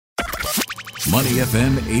Money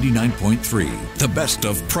FM 89.3, the best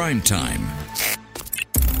of prime time.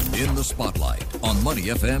 In the spotlight on Money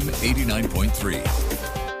FM 89.3.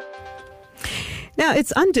 Now,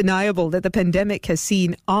 it's undeniable that the pandemic has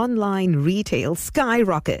seen online retail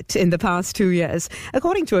skyrocket in the past 2 years.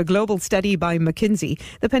 According to a global study by McKinsey,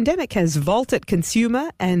 the pandemic has vaulted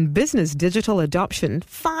consumer and business digital adoption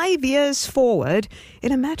 5 years forward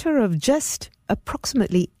in a matter of just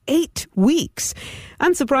approximately 8 weeks.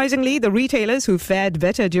 Unsurprisingly, the retailers who fared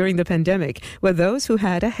better during the pandemic were those who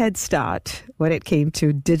had a head start when it came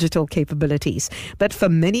to digital capabilities. But for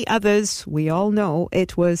many others, we all know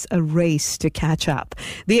it was a race to catch up.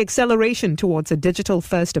 The acceleration towards a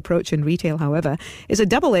digital-first approach in retail, however, is a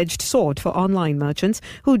double-edged sword for online merchants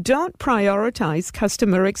who don't prioritize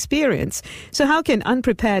customer experience. So how can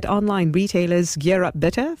unprepared online retailers gear up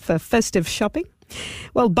better for festive shopping?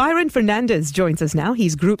 Well, Byron Fernandez joins us now.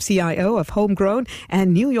 He's Group CIO of Homegrown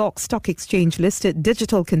and New York Stock Exchange listed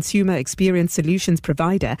digital consumer experience solutions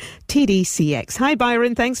provider, TDCX. Hi,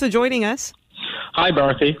 Byron. Thanks for joining us. Hi,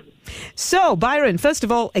 Bharati. So, Byron, first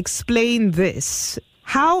of all, explain this.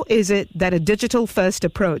 How is it that a digital-first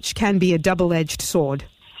approach can be a double-edged sword?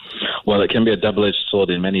 Well, it can be a double-edged sword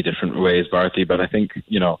in many different ways, Bharati, but I think,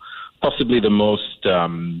 possibly the most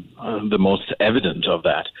evident of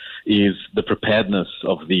that is the preparedness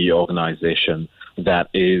of the organization that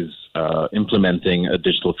is implementing a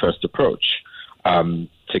digital-first approach.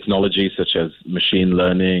 Technology such as machine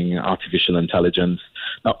learning, artificial intelligence.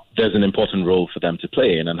 Now, there's an important role for them to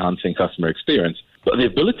play in enhancing customer experience, but the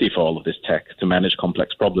ability for all of this tech to manage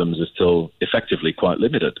complex problems is still effectively quite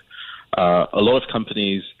limited. A lot of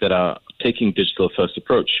companies that are taking digital-first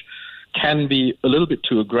approach can be a little bit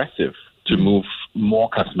too aggressive to move more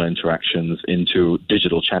customer interactions into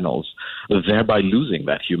digital channels, thereby losing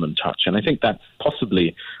that human touch. And I think that's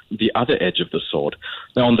possibly the other edge of the sword.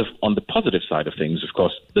 Now, on the positive side of things, of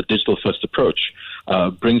course, the digital-first approach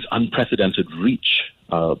brings unprecedented reach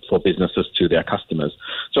for businesses to their customers.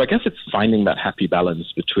 So I guess it's finding that happy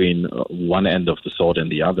balance between one end of the sword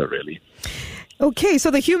and the other, really. Okay, so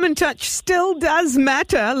the human touch still does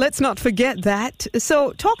matter. Let's not forget that.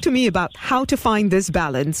 So talk to me about how to find this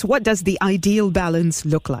balance. What does the ideal balance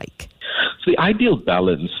look like? So the ideal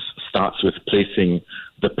balance starts with placing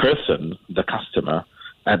the person, the customer,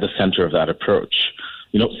 at the center of that approach.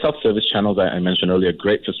 Self-service channels I mentioned earlier,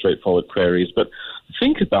 great for straightforward queries, but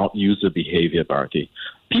think about user behavior, Bharati.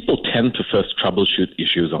 People tend to first troubleshoot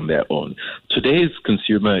issues on their own. Today's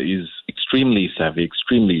consumer is extremely savvy,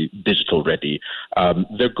 extremely digital ready.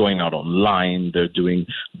 They're going out online, they're doing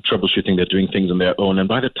troubleshooting, they're doing things on their own. And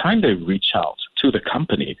by the time they reach out to the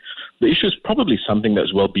company, the issue is probably something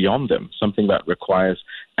that's well beyond them, something that requires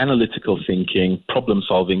analytical thinking,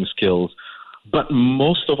 problem-solving skills, but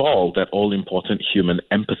most of all, that all-important human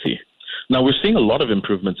empathy. Now, we're seeing a lot of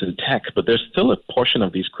improvements in tech, but there's still a portion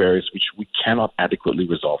of these queries which we cannot adequately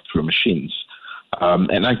resolve through machines.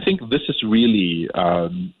 And I think this is really,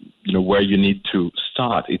 where you need to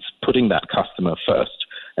start. It's putting that customer first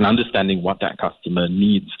and understanding what that customer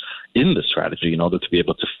needs in the strategy in order to be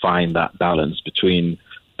able to find that balance between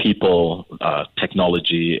people,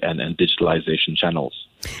 technology, and digitalization channels.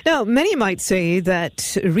 Now, many might say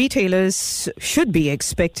that retailers should be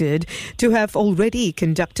expected to have already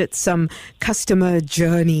conducted some customer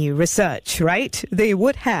journey research, right? They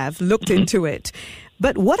would have looked into it.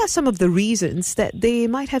 But what are some of the reasons that they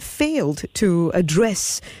might have failed to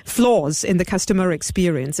address flaws in the customer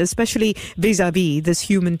experience, especially vis-a-vis this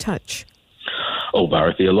human touch? Oh,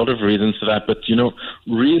 Bharati, a lot of reasons for that. But,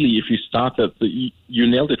 really, if you start at you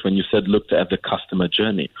nailed it when you said looked at the customer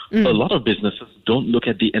journey. A lot of businesses don't look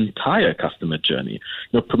at the entire customer journey.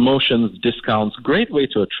 Promotions, discounts, great way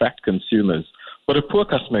to attract consumers. But a poor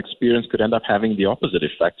customer experience could end up having the opposite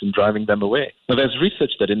effect and driving them away. Now, there's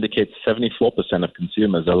research that indicates 74% of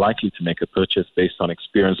consumers are likely to make a purchase based on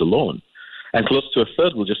experience alone. And close to a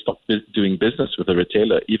third will just stop doing business with a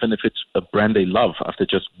retailer, even if it's a brand they love, after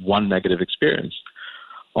just one negative experience.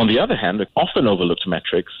 On the other hand, often overlooked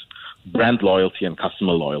metrics, brand loyalty and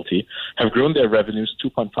customer loyalty, have grown their revenues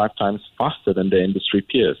 2.5 times faster than their industry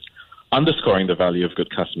peers, underscoring the value of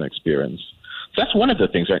good customer experience. So that's one of the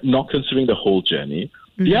things, right? Not considering the whole journey.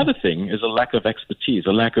 The other thing is a lack of expertise,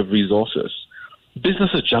 a lack of resources.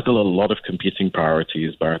 Businesses juggle a lot of competing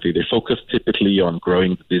priorities, Bharati. They focus typically on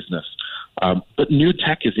growing the business. But new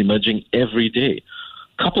tech is emerging every day.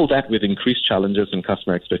 Couple that with increased challenges and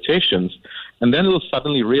customer expectations, and then you'll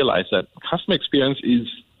suddenly realize that customer experience is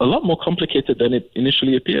a lot more complicated than it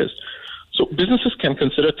initially appears. So businesses can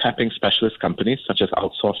consider tapping specialist companies such as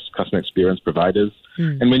outsourced customer experience providers.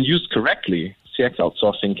 And when used correctly, CX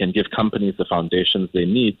outsourcing can give companies the foundations they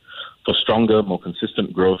need for stronger, more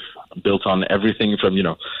consistent growth built on everything from,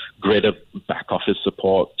 greater back office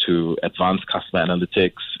support to advanced customer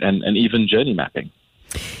analytics and even journey mapping.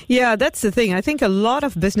 Yeah, that's the thing. I think a lot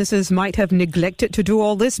of businesses might have neglected to do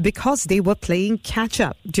all this because they were playing catch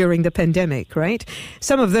up during the pandemic, right?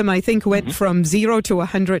 Some of them, I think, went from 0 to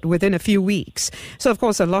 100 within a few weeks. So, of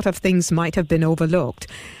course, a lot of things might have been overlooked.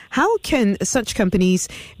 How can such companies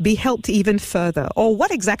be helped even further? Or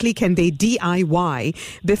what exactly can they DIY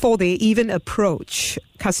before they even approach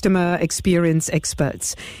customer experience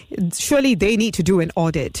experts? Surely they need to do an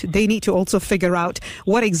audit. They need to also figure out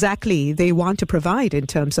what exactly they want to provide in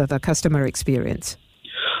terms of a customer experience.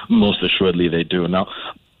 Most assuredly they do. Now,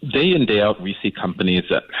 day in, day out, we see companies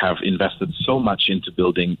that have invested so much into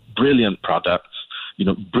building brilliant products,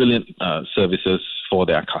 brilliant services for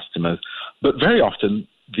their customers. But very often,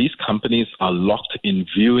 these companies are locked in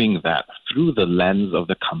viewing that through the lens of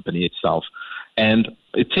the company itself. And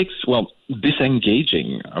it takes,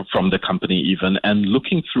 disengaging from the company even and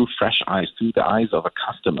looking through fresh eyes, through the eyes of a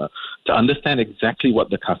customer, to understand exactly what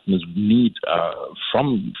the customers need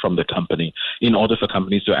from the company in order for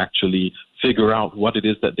companies to actually figure out what it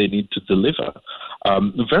is that they need to deliver.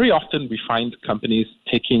 Very often we find companies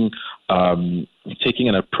taking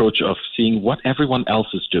an approach of seeing what everyone else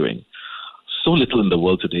is doing. So little in the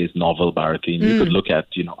world today is novel, Bharati. You could look at,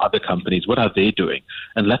 other companies. What are they doing?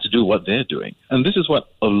 And let's do what they're doing. And this is what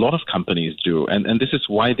a lot of companies do. And this is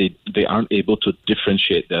why they aren't able to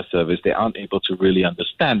differentiate their service. They aren't able to really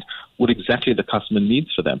understand what exactly the customer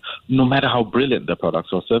needs for them, no matter how brilliant their products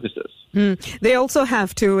or services. They also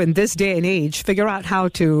have to, in this day and age, figure out how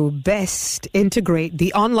to best integrate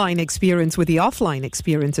the online experience with the offline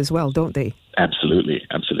experience as well, don't they? Absolutely,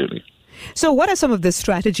 absolutely. So what are some of the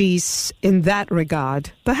strategies in that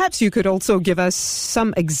regard? Perhaps you could also give us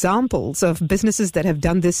some examples of businesses that have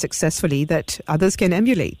done this successfully that others can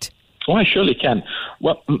emulate. Oh, I surely can.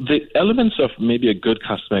 Well, the elements of maybe a good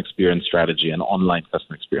customer experience strategy, an online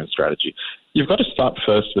customer experience strategy, you've got to start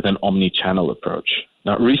first with an omni-channel approach.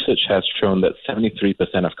 Now, research has shown that 73%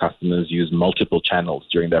 of customers use multiple channels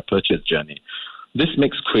during their purchase journey. This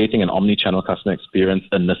makes creating an omni-channel customer experience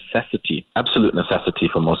a necessity, absolute necessity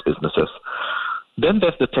for most businesses. Then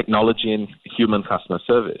there's the technology and human customer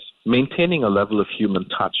service. Maintaining a level of human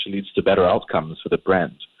touch leads to better outcomes for the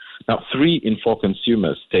brand. Now, 3 in 4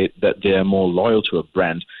 consumers state that they are more loyal to a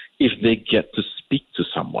brand if they get to speak to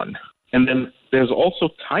someone. And then there's also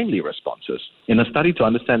timely responses. In a study to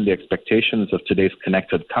understand the expectations of today's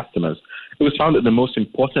connected customers, it was found that the most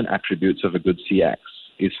important attributes of a good CX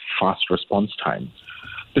is fast response time.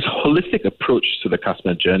 This holistic approach to the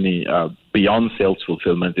customer journey beyond sales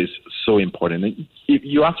fulfillment is so important. And if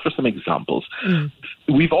you ask for some examples,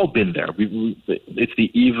 we've all been there. It's the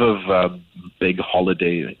eve of big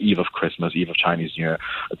holiday, eve of Christmas, eve of Chinese New Year,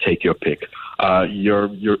 take your pick.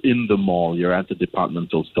 You're in the mall, you're at the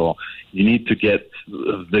departmental store. You need to get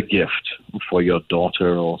the gift for your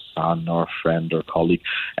daughter or son or friend or colleague,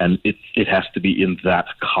 and it has to be in that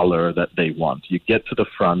color that they want. You get to the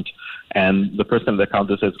front, and the person at the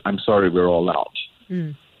counter says, "I'm sorry, we're all out."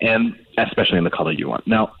 And especially in the color you want.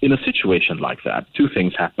 Now, in a situation like that, 2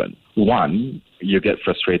 things happen. One, you get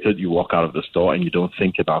frustrated, you walk out of the store and you don't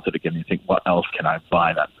think about it again. You think, what else can I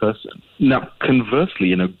buy that person? Now,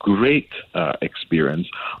 conversely, in a great experience,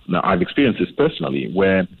 now I've experienced this personally,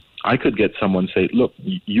 where I could get someone say, look,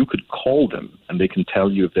 you could call them and they can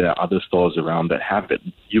tell you if there are other stores around that have it.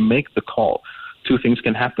 You make the call. 2 things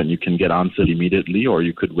can happen. You can get answered immediately, or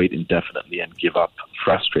you could wait indefinitely and give up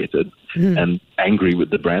frustrated and angry with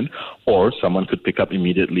the brand. Or someone could pick up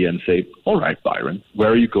immediately and say, all right, Byron, where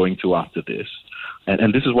are you going to after this?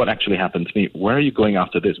 And this is what actually happened to me. Where are you going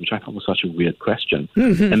after this? Which I thought was such a weird question.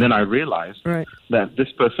 And then I realized that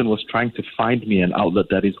this person was trying to find me an outlet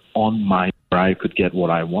that is on my, where I could get what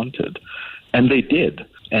I wanted. And they did.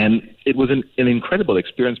 And it was an incredible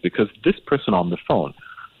experience because this person on the phone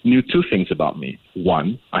knew 2 things about me.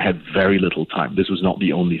 1, I had very little time. This was not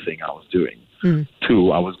the only thing I was doing.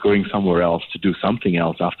 2, I was going somewhere else to do something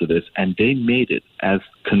else after this, and they made it as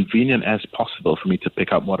convenient as possible for me to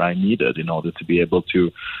pick up what I needed in order to be able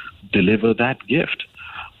to deliver that gift.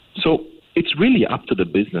 So it's really up to the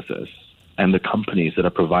businesses and the companies that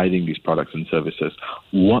are providing these products and services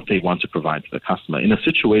what they want to provide to the customer. In a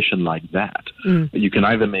situation like that, you can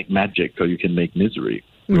either make magic or you can make misery.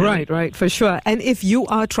 Right, for sure. And if you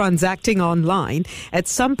are transacting online, at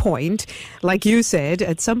some point, like you said,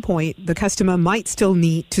 at some point, the customer might still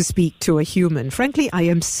need to speak to a human. Frankly, I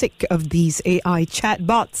am sick of these AI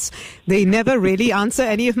chatbots. They never really answer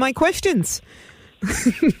any of my questions.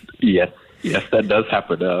 Yes. Yes, that does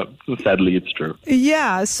happen. Sadly, it's true.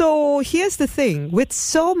 Yeah. So here's the thing. With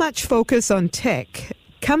so much focus on tech,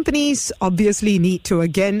 companies obviously need to,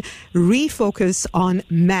 again, refocus on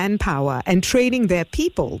manpower and training their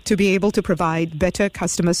people to be able to provide better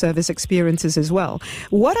customer service experiences as well.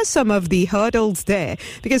 What are some of the hurdles there?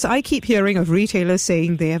 Because I keep hearing of retailers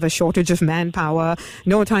saying they have a shortage of manpower,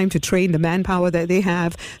 no time to train the manpower that they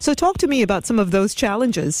have. So talk to me about some of those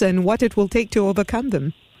challenges and what it will take to overcome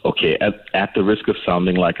them. Okay, at the risk of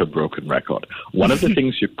sounding like a broken record, one of the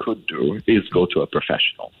things you could do is go to a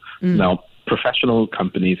professional. Now, professional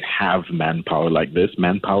companies have manpower like this,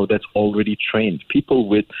 manpower that's already trained, people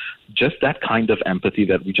with just that kind of empathy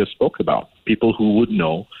that we just spoke about, people who would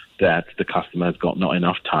know that the customer has got not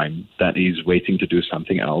enough time, that he's waiting to do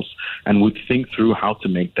something else, and would think through how to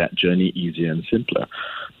make that journey easier and simpler.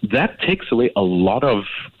 That takes away a lot of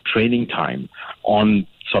training time on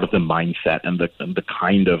sort of the mindset and the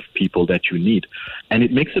kind of people that you need. And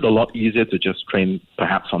it makes it a lot easier to just train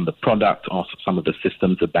perhaps on the product or some of the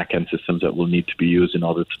systems, the back-end systems that will need to be used in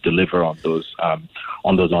order to deliver on those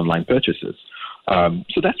online purchases.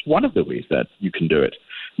 So that's one of the ways that you can do it.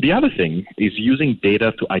 The other thing is using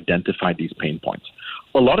data to identify these pain points.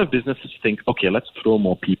 A lot of businesses think, okay, let's throw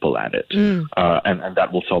more people at it, and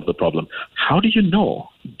that will solve the problem. How do you know?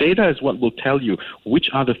 Data is what will tell you which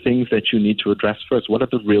are the things that you need to address first. What are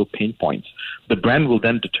the real pain points? The brand will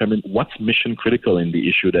then determine what's mission critical in the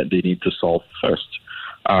issue that they need to solve first.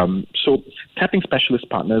 So tapping specialist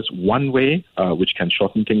partners, one way, which can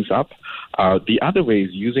shorten things up. The other way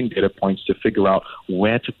is using data points to figure out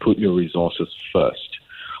where to put your resources first.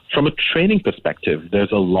 From a training perspective,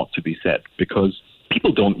 there's a lot to be said because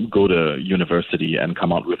people don't go to university and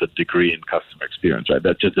come out with a degree in customer experience, right?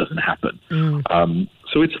 That just doesn't happen.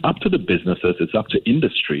 So it's up to the businesses, it's up to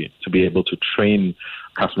industry to be able to train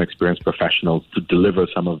customer experience professionals to deliver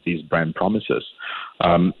some of these brand promises.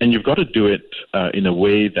 And you've got to do it in a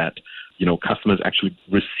way that, customers actually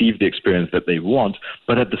receive the experience that they want,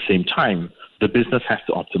 but at the same time, the business has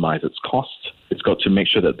to optimize its costs. It's got to make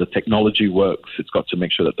sure that the technology works. It's got to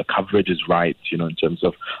make sure that the coverage is right, in terms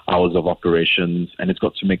of hours of operations. And it's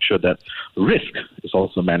got to make sure that risk is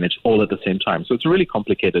also managed all at the same time. So it's a really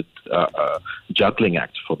complicated juggling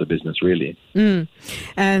act for the business, really.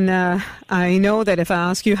 And I know that if I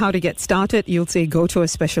ask you how to get started, you'll say go to a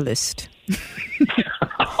specialist.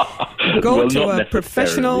 Go to a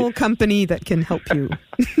professional company that can help you.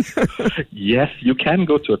 Yes, you can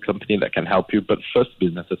go to a company that can help you, but first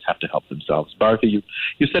businesses have to help themselves. Bharati,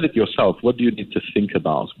 you said it yourself. What do you need to think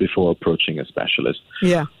about before approaching a specialist?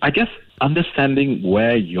 Yeah. I guess understanding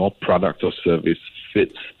where your product or service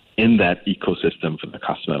fits in that ecosystem for the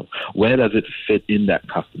customer. Where does it fit in that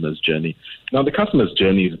customer's journey? Now, the customer's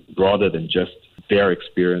journey is broader than just their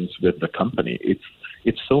experience with the company.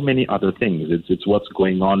 It's so many other things. It's what's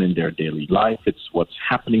going on in their daily life. It's what's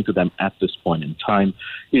happening to them at this point in time.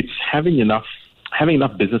 It's having enough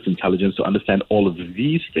business intelligence to understand all of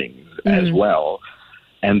these things as well,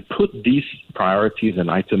 and put these priorities and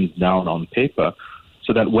items down on paper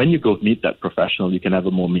so that when you go meet that professional, you can have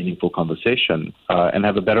a more meaningful conversation and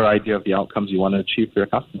have a better idea of the outcomes you want to achieve for your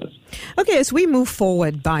customers. Okay, as we move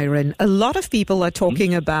forward, Byron, a lot of people are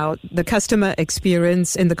talking about the customer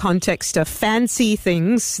experience in the context of fancy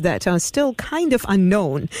things that are still kind of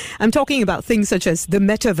unknown. I'm talking about things such as the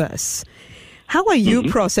metaverse. How are you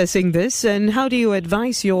processing this, and how do you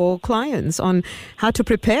advise your clients on how to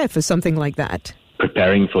prepare for something like that?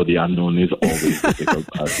 Preparing for the unknown is always difficult.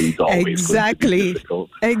 It's always Exactly.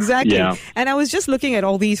 Exactly. Yeah. And I was just looking at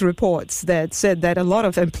all these reports that said that a lot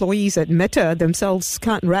of employees at Meta themselves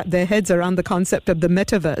can't wrap their heads around the concept of the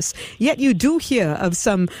metaverse. Yet you do hear of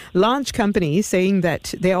some large companies saying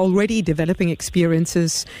that they're already developing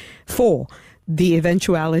experiences for the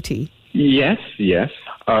eventuality. Yes.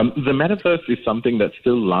 The metaverse is something that's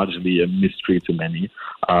still largely a mystery to many.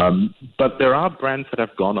 But there are brands that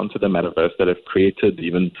have gone onto the metaverse that have created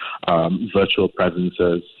even virtual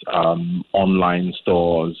presences, online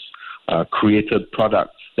stores, created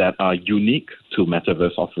products that are unique to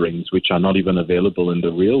metaverse offerings, which are not even available in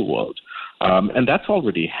the real world. And that's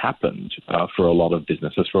already happened for a lot of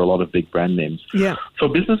businesses, for a lot of big brand names. Yeah. For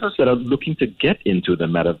businesses that are looking to get into the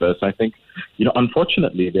metaverse, I think,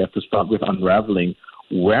 unfortunately, they have to start with unraveling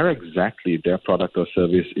where exactly their product or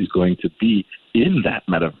service is going to be in that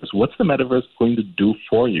metaverse. What's the metaverse going to do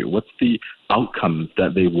for you? What's the outcomes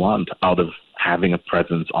that they want out of having a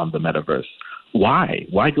presence on the metaverse? Why?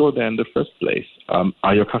 Why go there in the first place?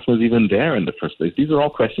 Are your customers even there in the first place? These are all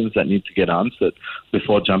questions that need to get answered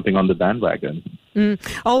before jumping on the bandwagon.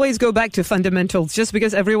 Always go back to fundamentals. Just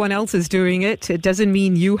because everyone else is doing it, it doesn't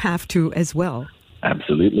mean you have to as well.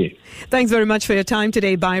 Absolutely. Thanks very much for your time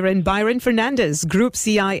today, Byron. Byron Fernandez, Group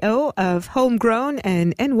CIO of Homegrown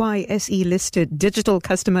and NYSE-listed digital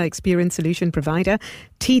customer experience solution provider,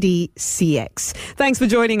 TDCX. Thanks for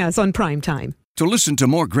joining us on Prime Time. To listen to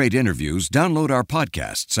more great interviews, download our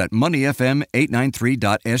podcasts at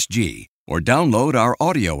moneyfm893.sg or download our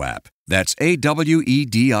audio app. That's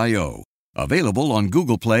AWEDIO. Available on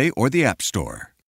Google Play or the App Store.